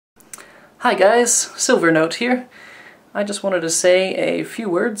Hi guys, Silvernote here. I just wanted to say a few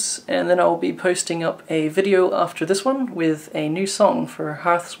words and then I'll be posting up a video after this one with a new song for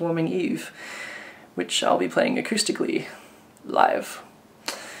Hearth's Warming Eve, which I'll be playing acoustically live.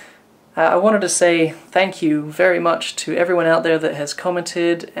 I wanted to say thank you very much to everyone out there that has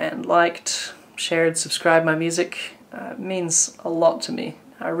commented and liked, shared, subscribed my music. It means a lot to me.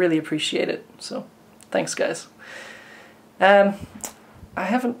 I really appreciate it, so thanks guys. I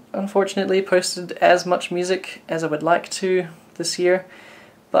haven't, unfortunately, posted as much music as I would like to this year,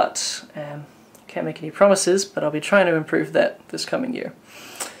 but can't make any promises, but I'll be trying to improve that this coming year.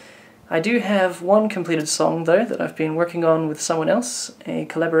 I do have one completed song, though, that I've been working on with someone else, a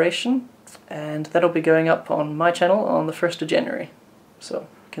collaboration, and that'll be going up on my channel on the 1st of January, so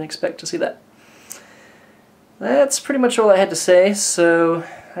you can expect to see that. That's pretty much all I had to say, so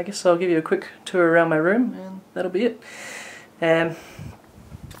I guess I'll give you a quick tour around my room, and that'll be it.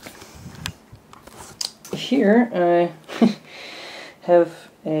 Here I have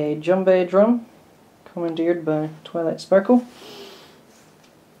a djembe drum commandeered by Twilight Sparkle.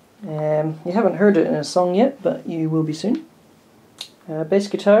 You haven't heard it in a song yet, but you will be soon. Bass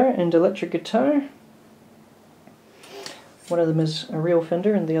guitar and electric guitar. One of them is a real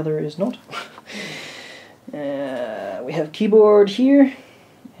Fender and the other is not. We have keyboard here.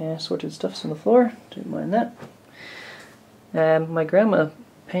 Sorted stuff's on the floor, don't mind that. My grandma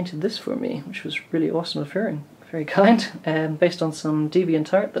painted this for me, which was really awesome of her and very kind, based on some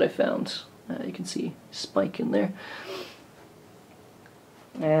DeviantArt that I found. You can see Spike in there.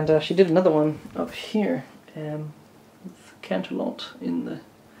 And she did another one up here, with Canterlot in the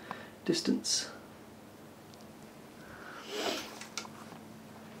distance.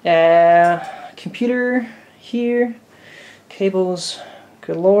 Computer here, cables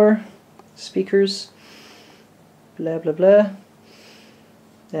galore, speakers, blah blah blah.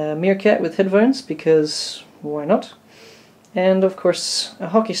 Meerkat with headphones, because why not? And of course a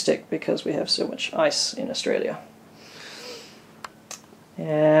hockey stick, because we have so much ice in Australia.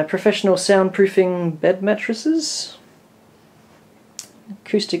 Professional soundproofing bed mattresses,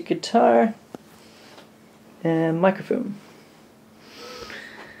 acoustic guitar, and microphone.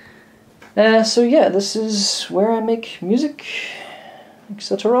 So yeah, this is where I make music,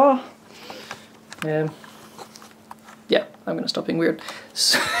 etc. Yeah, I'm going to stop being weird.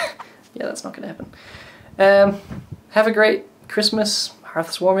 So, yeah, that's not going to happen. Have a great Christmas,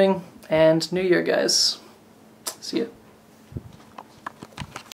 Hearth's warming, and New Year, guys. See ya.